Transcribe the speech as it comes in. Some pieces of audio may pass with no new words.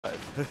Alright,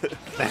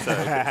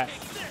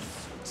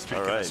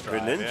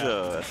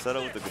 Greninja.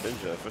 Aceto with the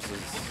Greninja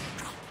versus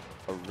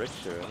a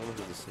Richter. I don't know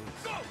who this is.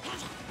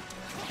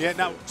 Yeah,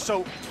 now,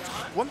 so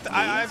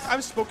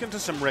I've spoken to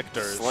some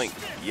Richters. Slink,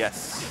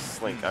 yes,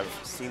 Slink. I've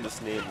seen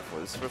this name before.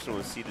 This person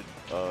was seated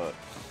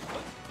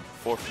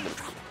fourth in their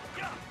pool.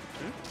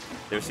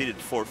 They were seated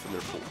fourth in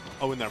their pool.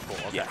 Oh, in their pool,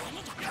 okay.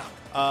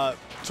 Yeah.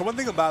 So one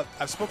thing about,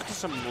 I've spoken to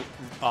some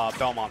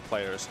Belmont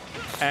players,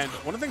 and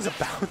one of the things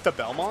about the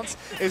Belmonts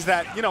is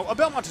that, you know, a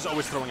Belmont is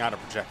always throwing out a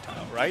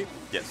projectile, right?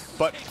 Yes.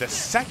 But the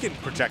second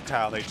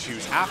projectile they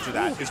choose after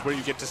that is where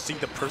you get to see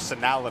the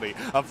personality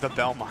of the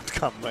Belmont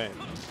come in.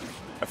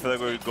 I feel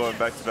like we're going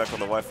back to back on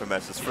the Wi-Fi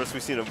matches. First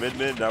we seen a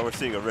mid-mid, now we're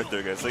seeing a Richter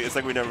again. It's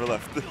like we never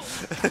left.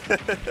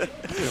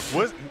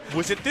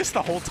 was it this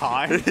the whole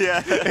time?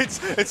 Yeah.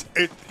 It's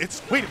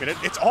wait a minute,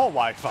 it's all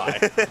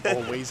Wi-Fi.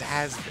 Always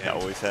has been. Yeah,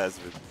 always has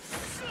been.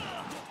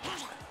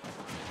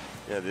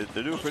 Yeah,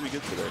 they're doing pretty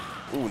good today.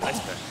 Ooh, nice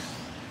back.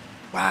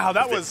 Wow,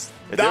 that was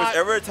if there was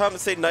ever a time to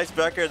say nice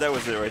back air, that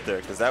was it right there,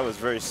 because that was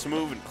very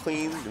smooth and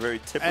clean, very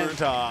tipper.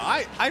 And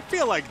I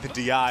feel like the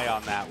DI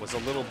on that was a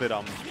little bit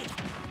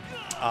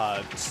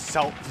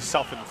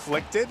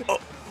self-inflicted. Oh.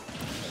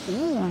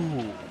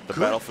 Ooh. The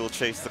Battlefield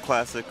Chase, the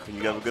classic. When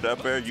you have a good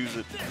up air, use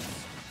it.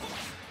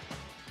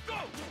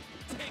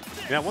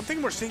 Now, one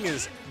thing we're seeing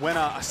is when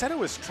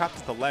Aceto is trapped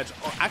at the ledge,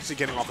 actually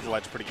getting off of the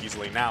ledge pretty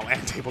easily now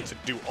and able to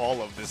do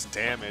all of this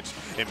damage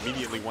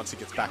immediately once he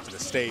gets back to the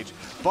stage.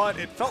 But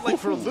it felt like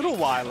for a little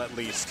while at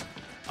least,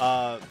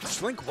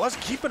 Slink was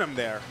keeping him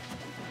there,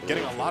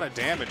 getting a lot of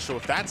damage. So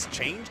if that's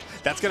changed,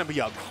 that's going to be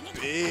a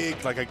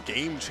big, like a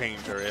game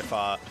changer if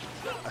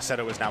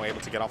Aceto is now able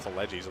to get off the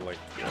ledge easily.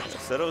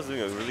 Aceto is doing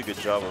a really good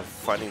job of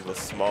finding the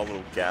small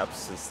little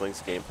gaps in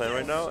Slink's game plan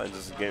right now and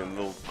just getting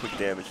little quick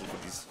damage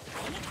with these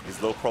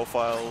low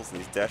profiles and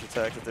these dash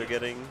attacks that they're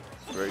getting.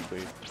 Very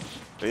clean.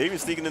 They're even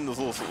sneaking in those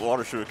little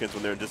water shurikens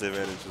when they're in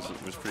disadvantage,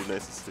 which was pretty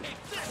nice to see.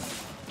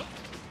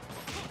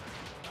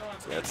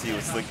 Yeah, let's see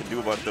what Slink can do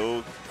about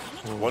Doge.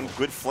 One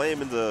good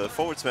flame in the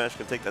forward smash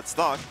can take that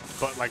stock.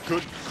 But like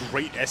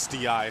great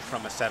SDI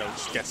from Aceto.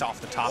 Just gets off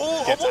the top,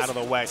 gets out of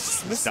the way.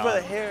 Missed by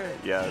the hair.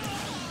 Yeah.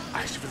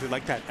 I actually really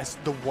like that as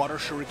the water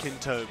shuriken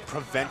to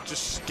prevent,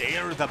 just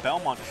scare the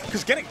Belmont.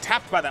 Because getting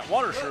tapped by that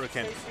water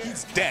shuriken,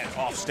 he's dead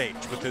off stage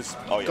with his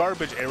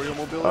garbage aerial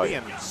mobility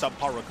and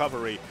subpar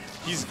recovery.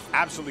 He's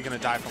absolutely going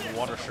to die from the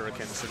water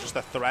shuriken. So just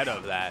the threat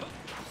of that,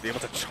 be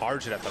able to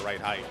charge it at the right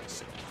height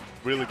is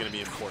really going to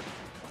be important.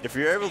 If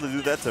you're able to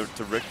do that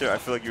to Richter, I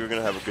feel like you're going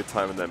to have a good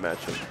time in that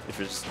matchup if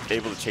you're just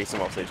able to chase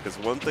him off stage. Because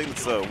one thing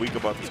that's weak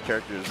about these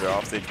characters is their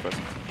off stage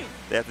presence.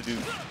 They have to do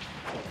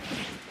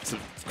some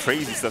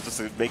crazy stuff just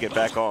to make it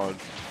back on.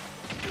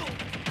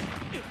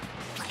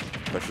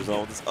 Pressure's on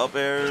with his up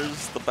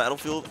airs, the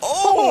battlefield.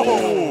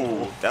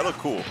 Oh! That looked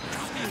cool.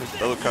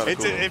 That looked kind of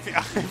cool.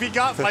 If he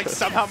got, like,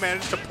 somehow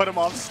managed to put him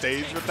off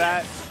stage with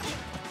that.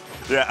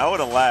 Yeah, I would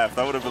have laughed.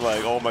 I would have been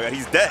like, oh my god,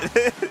 he's dead.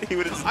 He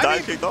would have just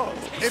died kicked off.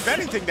 If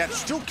anything, that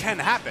still can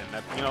happen.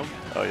 You know,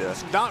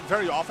 it's not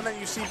very often that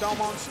you see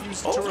Belmonts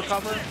use to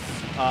recover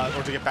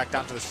or to get back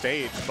down to the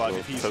stage, but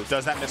if he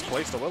does that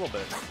misplaced a little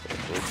bit.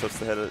 He tips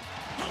the head of it.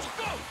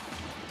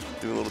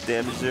 Doing a little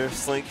damage there.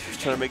 Slink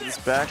trying to make this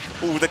back.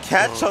 Ooh, the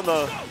catch on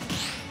the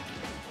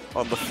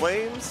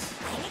flames.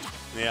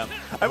 Yeah,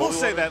 I will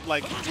say that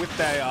like with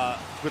the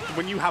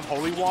when you have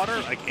holy water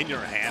like in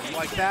your hand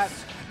like that,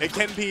 it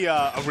can be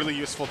a really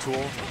useful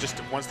tool.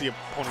 Just once the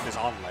opponent is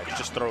on ledge,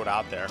 just throw it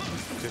out there.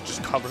 It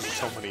just covers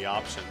so many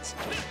options.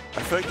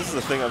 I feel like this is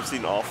a thing I've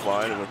seen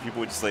offline, when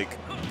people just like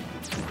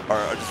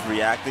are just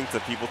reacting to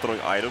people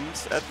throwing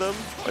items at them,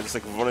 or just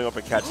like running up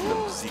and catching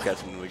them,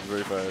 catching them like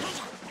very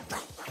fast.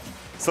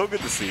 So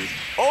good to see.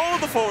 Oh,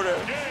 the forward air,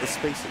 the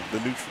spacing, the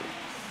neutral.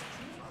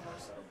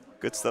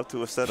 Good stuff to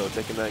Aceto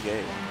taking that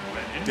game.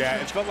 Yeah,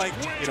 it felt like,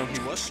 you know, he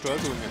was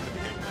struggling at the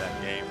beginning of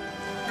that game.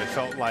 It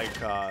felt like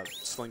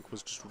Slink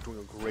was just doing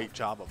a great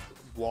job of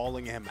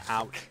walling him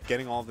out,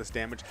 getting all of this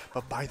damage.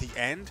 But by the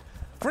end,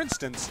 for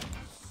instance,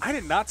 I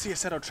did not see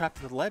Aceto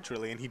trapped at the ledge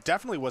really, and he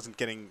definitely wasn't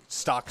getting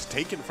stocks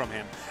taken from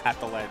him at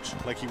the ledge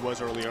like he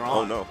was earlier on.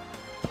 Oh no,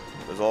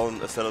 it was all in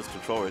Aceto's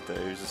control right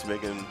there. He was just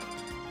making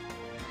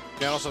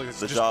also it's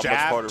the just job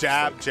much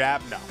harder.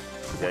 jab. No.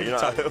 Yeah, you're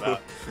not.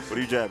 What are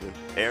you jabbing?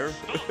 Air?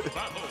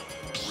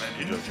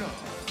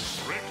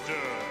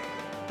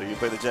 So you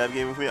play the jab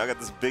game with me? I got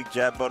this big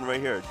jab button right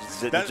here.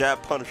 Just hit the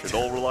jab punisher,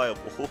 all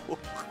reliable. Don't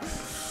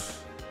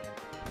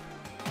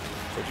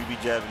you be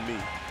jabbing me.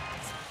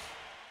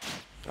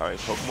 Alright,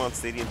 Pokemon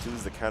Stadium 2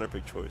 is the counter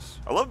pick choice.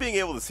 I love being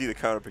able to see the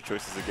counter pick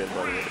choices again,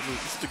 by the way.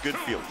 It's just a good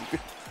feeling.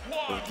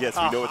 Yes,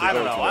 we know what they're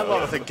going to. I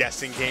love the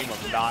guessing game of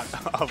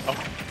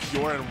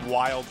pure and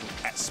wild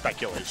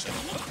speculation.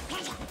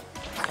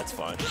 That's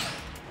fine.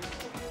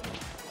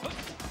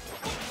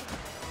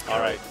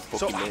 Alright,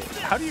 so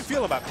how do you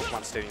feel about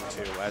Pokemon Stadium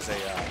 2 as a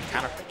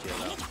counterpick here?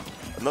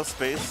 Enough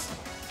space.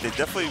 They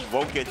definitely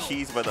won't get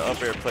cheesed by the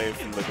up air play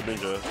from the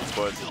Greninja,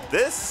 but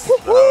this,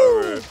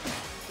 however,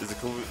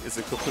 is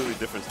a completely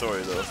different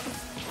story though.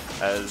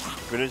 as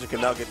Greninja can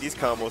now get these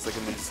combos that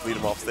can just lead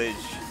him off stage.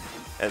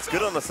 And it's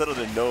good on Aceto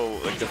to know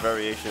like the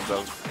variations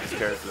of his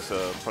character's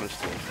punish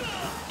skills.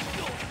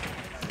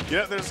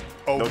 Yeah, there's...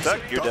 Oh, no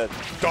tech, you're dead.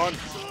 Done.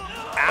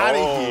 Out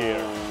of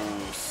here.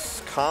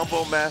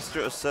 Combo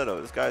master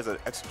Aceto. This guy's an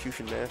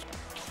execution master.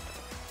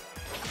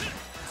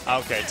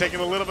 Okay,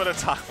 taking a little bit of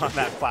time on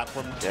that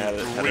platform to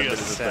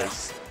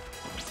reassess.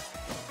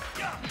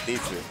 Need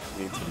to.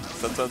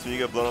 Sometimes when you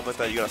get blown up like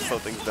that, you gotta slow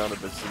things down a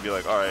bit and be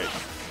like, all right,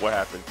 what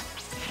happened?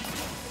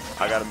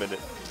 I got a minute.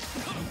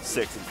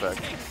 6, in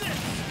fact.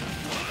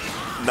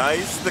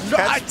 Nice, the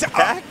catch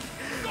back.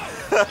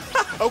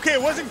 Okay,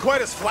 it wasn't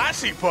quite as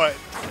flashy, but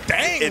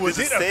dang, was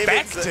it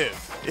effective?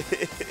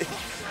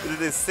 It did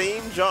the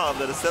same job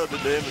that Aceto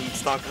did to him in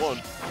stock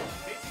 1.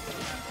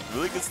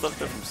 Really good stuff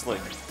there from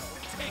Slink.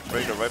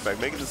 Bringing it right back,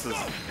 making this as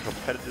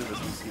competitive as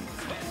we see.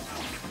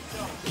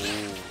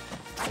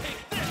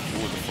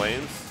 Ooh, the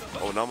flames.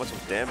 Oh, not much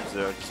of damage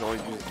there. Just only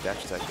using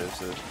dash attack there,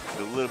 so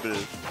a little bit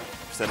of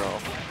percent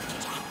off.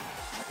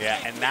 Yeah,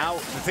 and now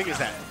the thing is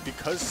that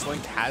because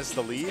Slink has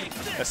the lead,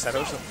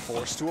 Aceto's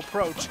forced to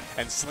approach,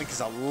 and Slink is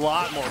a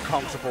lot more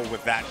comfortable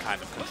with that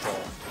kind of control.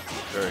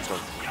 Very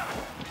comfortable.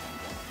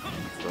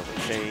 So the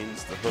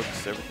chains, the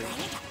hooks, everything.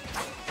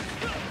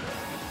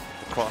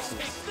 The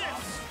crosses.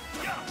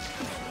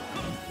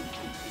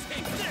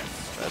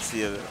 Let's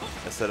see if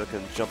Aceto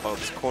can jump out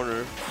this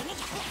corner.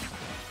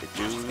 They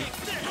do.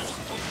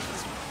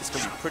 It's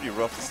going to be pretty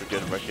rough to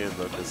get it back in,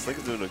 though, because Slink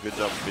is doing a good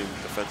job of being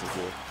defensive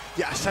here.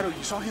 Yeah, Aceto,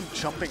 you saw him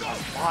jumping a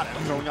lot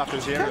and throwing out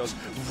those aerials,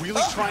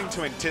 really trying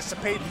to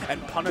anticipate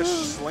and punish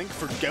Slink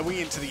for going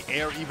into the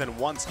air even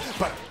once,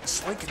 but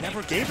Slink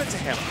never gave it to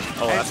him.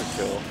 Oh, and that's a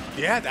kill.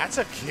 Yeah, that's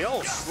a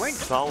kill. Slink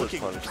solid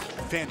looking punish.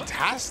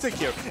 Fantastic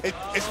here,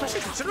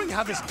 especially considering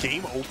how this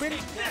game opened.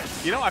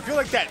 You know, I feel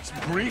like that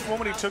brief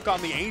moment he took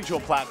on the Angel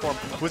platform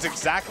was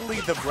exactly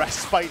the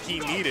respite he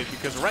needed,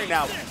 because right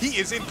now he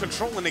is in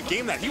control in a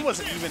game that he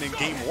wasn't even in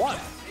game 1.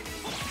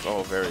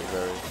 Oh, very,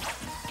 very.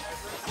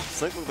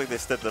 Slink looked like they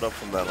stepped it up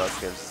from that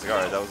last game. It's like, all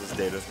right, that was his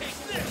data.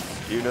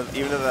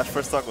 Even though that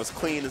first stock was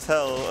clean as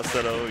hell,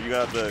 Aceto, you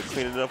got to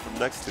clean it up from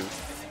next to.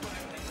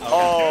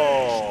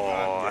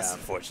 Oh, that's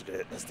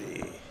unfortunate. That's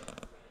the...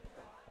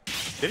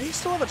 Did he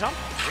still have a jump?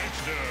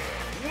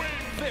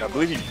 I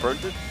believe he burned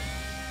it.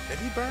 Did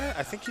he burn it?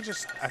 I think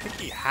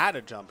he had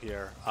a jump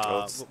here.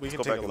 We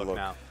can take a look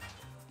now.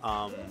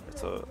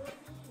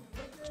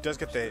 He does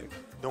get the...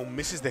 No,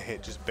 misses the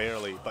hit, just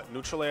barely. But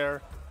neutral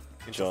air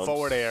into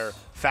forward air,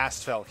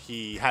 fast fell.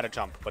 He had a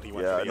jump, but he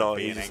went for the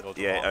B and angled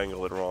it wrong.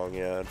 Angled it wrong.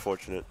 Yeah,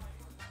 unfortunate.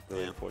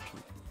 Really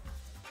unfortunate.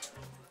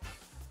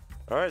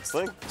 All right,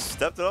 Slink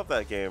stepped it up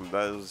that game.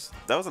 That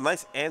was a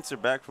nice answer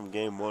back from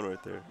game 1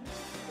 right there.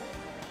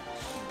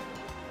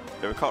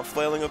 They were caught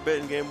flailing a bit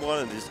in game 1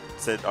 and just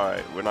said, all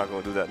right, we're not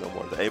going to do that no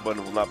more. The A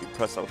button will not be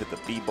pressed. I'll hit the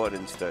B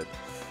button instead.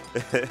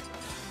 And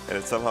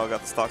it somehow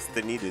got the stocks that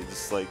they needed.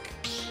 Just like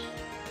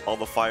all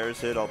the fires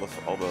hit, all the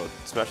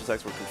smash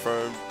attacks were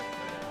confirmed.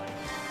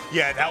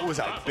 Yeah, that was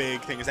a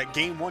big thing. Is that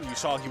game 1 you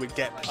saw he would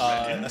get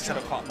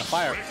Aceto caught in the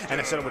fire, and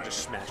Aceto would just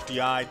smash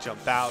DI,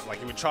 jump out, like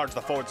he would charge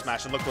the forward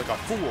smash and look like a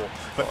fool.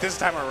 But this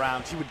time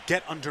around, he would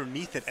get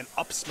underneath it and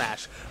up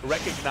smash,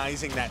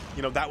 recognizing that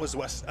that was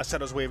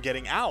Aceto's way of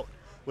getting out,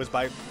 was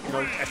by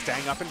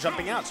staying up and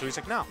jumping out. So he's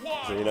like, no,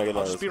 so you're not gonna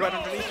I'll just be right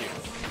underneath you.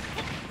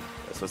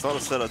 Yeah, so it's not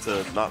Aceto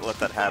to not let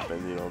that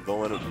happen.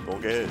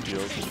 Don't get hit.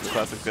 The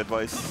classic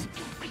advice.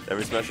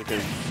 Every smasher can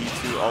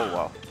E2. Oh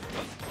wow.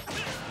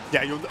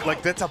 Yeah,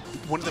 that's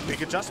one of the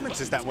big adjustments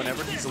is that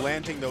whenever he's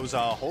landing those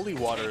holy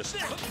waters,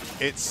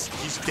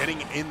 he's getting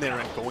in there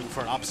and going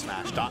for an up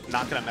smash, not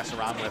going to mess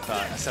around with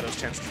Aceto's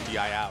chance to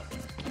DI out.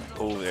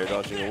 Oh, they're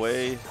dodging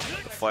away. The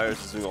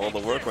Flyers is doing all the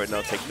work right now.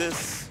 Take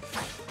this.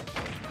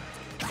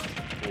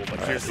 But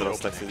here's the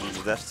stacks in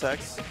the dash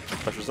attacks.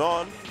 Pressure's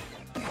on.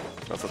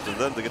 That's up to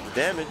them to get the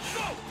damage.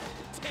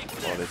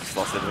 Oh, they just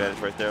lost the advantage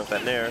right there with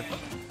that nair.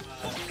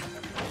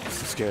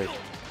 So scary.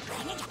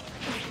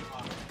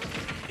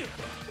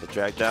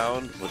 Drag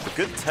down with a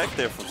good tech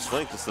there from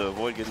Slink just to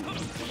avoid getting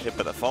hit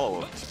by that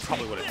follow-up.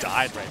 Probably would have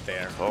died right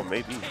there. Oh,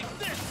 maybe.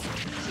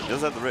 He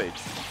does have the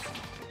rage.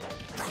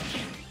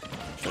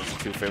 Tries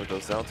to 2-frame with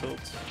those down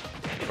tilts.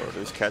 Or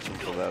just catch him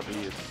from that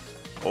lead.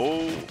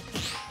 Oh!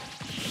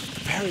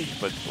 Parry,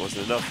 but it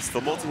wasn't enough. It's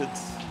still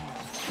multi-hits.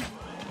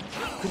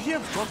 Could he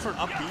have gone for an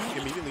up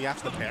B immediately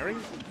after the parry?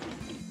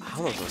 I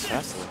don't know if it was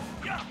fast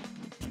enough.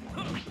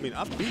 I mean,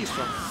 up B is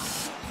from...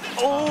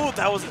 Oh,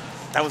 that was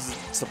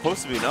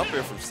supposed to be an up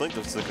air from Slink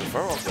to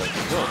confirm off that.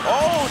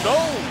 Oh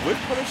no! Whip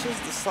punishes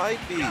the side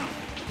B.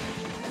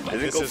 It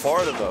didn't go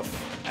far enough.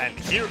 And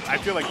here, I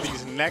feel like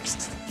these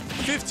next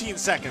 15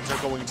 seconds are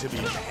going to be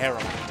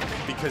paramount.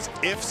 Because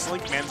if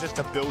Slink manages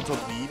to build a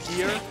lead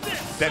here,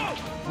 then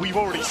we've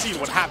already seen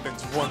what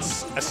happens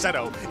once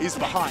Aceto is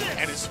behind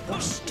and is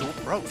forced to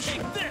approach.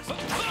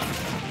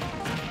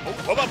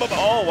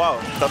 Oh wow!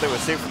 Thought they were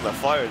safe from that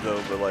flyer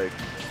though, but like.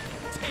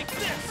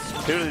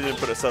 Clearly didn't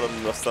put a setup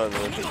in the stun.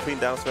 And clean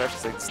down smash,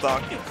 take the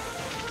stock.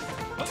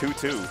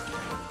 2-2.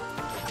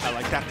 I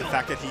like that, the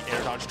fact that he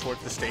air dodged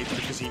towards the stage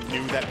because he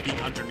knew that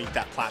being underneath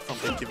that platform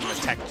could give him a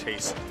tech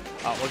chase,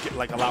 or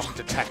allow him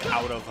to tech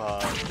out of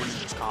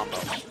Greninja's combo.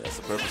 That's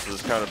the purpose of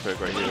this counter pick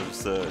right here,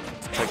 just to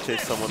tech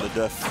chase someone to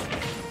death.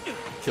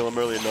 Kill him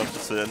early enough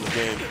just to end the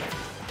game.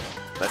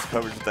 Nice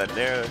coverage with that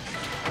nair.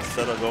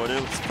 Aceto going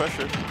in with this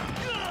pressure.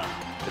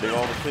 Hitting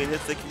all the clean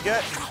hits they can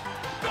get.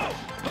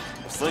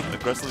 Slink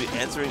aggressively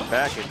answering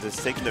back and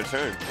just taking their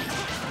turn.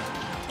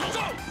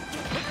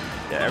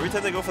 Yeah, every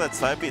time they go for that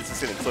side beat, it's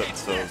just getting clipped,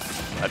 so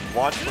I'd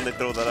watch when they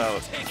throw that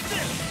out.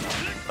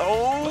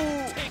 Oh!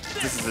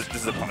 This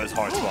is a hard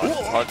spot. It's a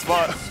hard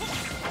spot.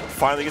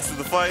 Finally gets to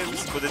the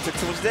flames, but they took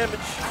too much damage.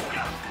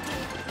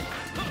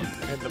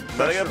 And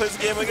now they gotta play this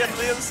game again to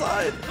the other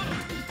side.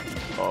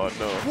 Oh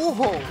no.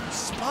 Whoa!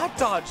 Spot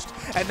dodged!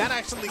 And that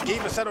actually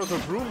gave Aceto the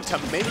room to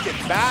make it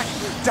back.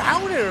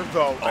 Down air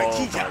though! Oh my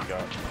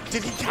god.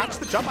 Did he catch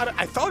the jump?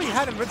 I thought he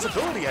had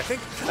invincibility. I think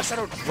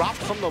Aceto dropped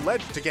from the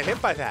ledge to get hit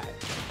by that.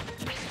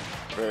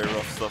 Very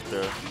rough stuff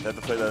there. They had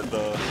to play that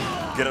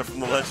get it from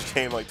the ledge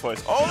game like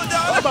twice. Oh, the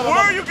down! Where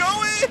are you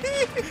going?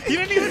 He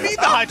didn't even need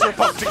the hydro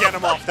pump to get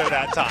him off there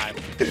that time.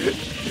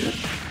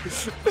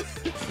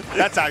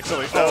 That's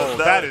actually,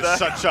 that is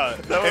such a,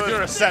 if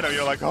you're Aceto,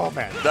 you're like, oh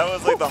man. That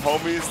was like the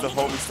homies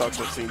talks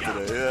I've seen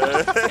today.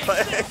 Yeah.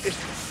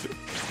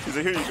 He's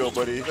like, here you go,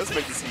 buddy. Let's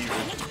make this even.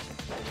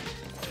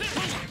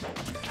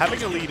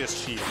 Having a lead is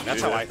cheating.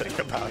 That's how I think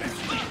about it.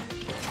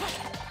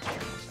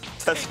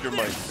 Test your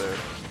mic there.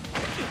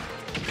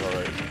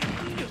 Alright.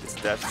 It's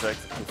dash attack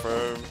to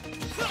confirm.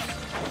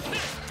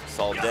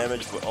 Solid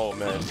damage, but oh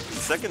man.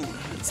 Second,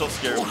 it's so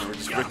scary when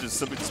Richter's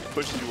simply just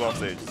pushing you off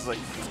stage. It's like,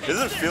 it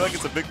doesn't feel like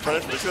it's a big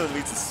punishment, it's gonna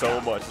lead to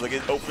so much. Like,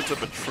 it opens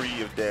up a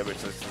tree of damage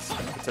that's just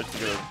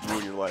potentially gonna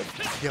ruin your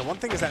life. Yeah, one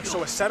thing is that,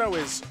 so Aceto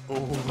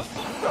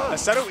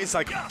is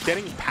like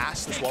getting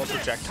past this wall of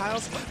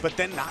projectiles, but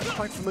then not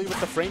quite familiar with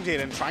the frame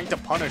data and trying to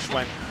punish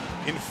when,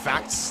 in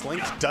fact,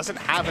 Slink doesn't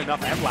have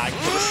enough M-lag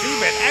to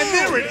receive it. And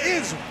there it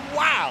is!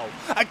 Wow!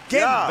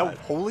 Again, the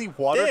holy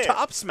water to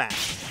up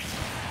smash.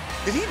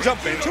 Did he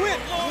jump into it?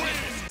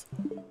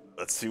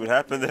 Let's see what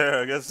happened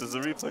there. I guess there's a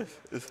replay.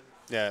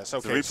 Yeah, it's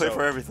okay. It's a replay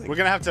for everything. We're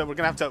gonna have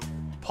to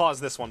pause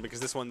this one because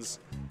this one's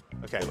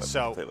okay.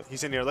 So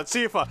he's in here. Let's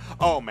see if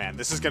oh man,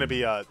 this is gonna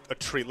be a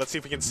treat. Let's see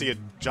if we can see a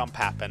jump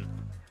happen.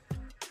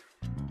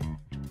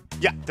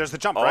 Yeah, there's the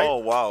jump, right? Oh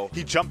wow.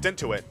 He jumped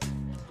into it.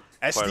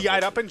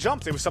 SDI'd up and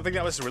jumped. It was something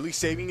that was really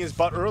saving his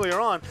butt earlier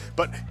on,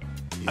 but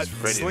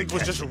Slink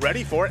was just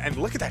ready for it, and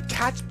look at that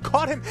catch,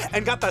 caught him,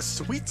 and got the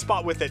sweet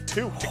spot with it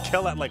too to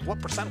kill at like, what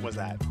percent was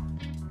that?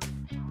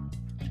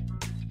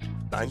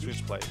 90?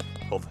 Played.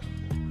 Hold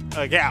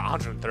on. Yeah,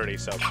 130,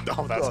 so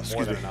that's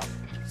more than enough.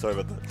 Sorry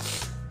about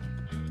that.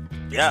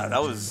 Yeah,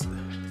 that was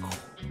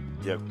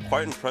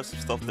quite impressive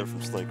stuff there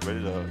from Slink,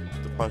 ready to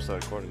punch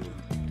that accordingly.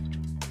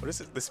 What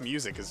is it? This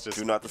music is just...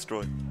 Do not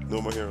destroy.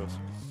 No more heroes.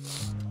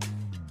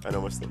 I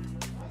know my stuff.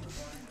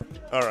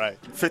 All right.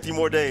 50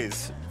 more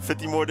days.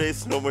 50 more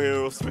days to No More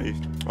Heroes 3.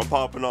 I'm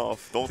popping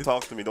off. Don't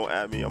talk to me. Don't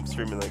add me. I'm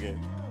streaming that game.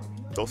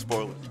 Don't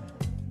spoil it.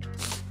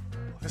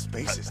 This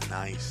base is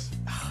nice.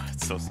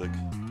 It's so sick.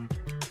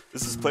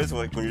 This is a place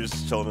where, like, when you're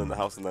just chilling in the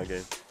house in that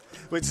game.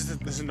 Wait, this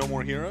is No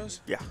More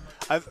Heroes? Yeah.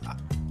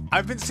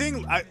 I've been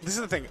seeing, this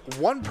is the thing,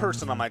 one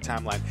person on my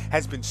timeline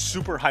has been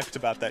super hyped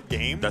about that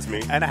game. That's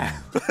me. And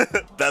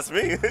that's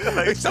me.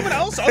 Like, someone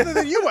else other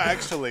than you,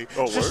 actually.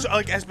 Oh, just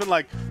like has been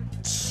like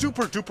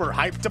super duper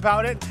hyped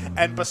about it.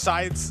 And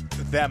besides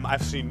them,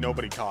 I've seen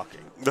nobody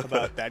talking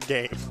about that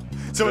game.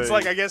 So it's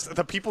like, I guess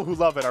the people who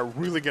love it are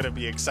really going to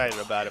be excited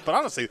about it. But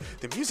honestly,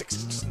 the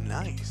music's just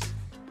nice.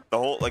 The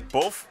whole, like,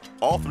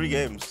 all three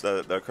games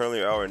that are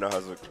currently out right now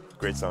has a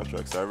great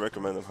soundtrack. So I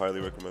recommend them,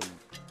 highly recommend them.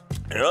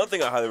 And another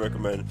thing I highly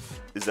recommend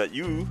is that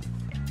you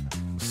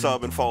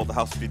sub and follow the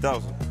House of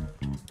 3000.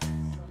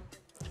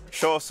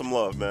 Show us some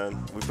love,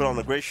 man. We put on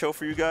a great show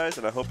for you guys,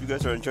 and I hope you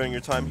guys are enjoying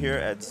your time here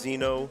at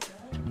Xeno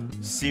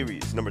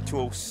Series number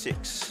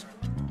 206.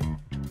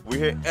 We're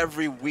here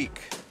every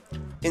week.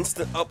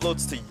 Instant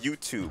uploads to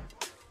YouTube.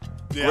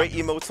 Yeah. Great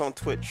emotes on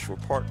Twitch. We're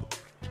part.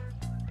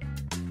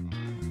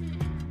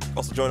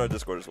 Also join our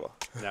Discord as well.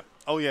 Yeah.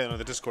 Oh yeah, no,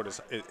 the Discord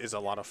is a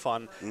lot of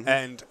fun. Mm-hmm.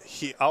 And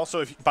he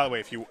also, by the way,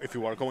 if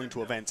you are going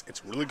to events,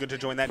 it's really good to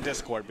join that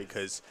Discord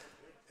because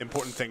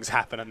important things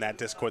happen on that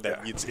Discord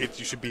that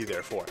you should be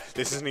there for.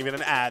 This isn't even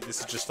an ad. This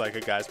is just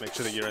like, guys, make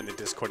sure that you're in the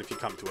Discord if you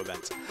come to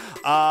events.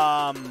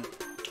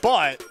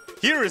 But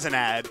here is an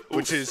ad,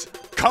 which is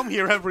come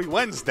here every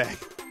Wednesday.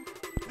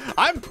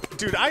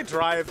 Dude, I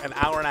drive an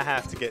hour and a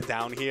half to get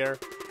down here,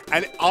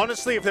 and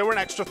honestly, if there were an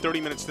extra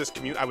 30 minutes to this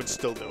commute, I would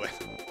still do it.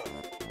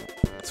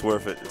 It's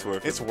worth it. It's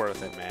worth it. It's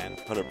worth it, man.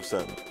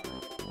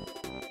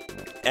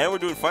 100%. And we're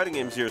doing fighting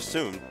games here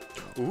soon.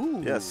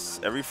 Ooh. Yes.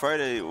 Every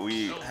Friday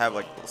we have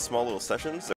like small little sessions.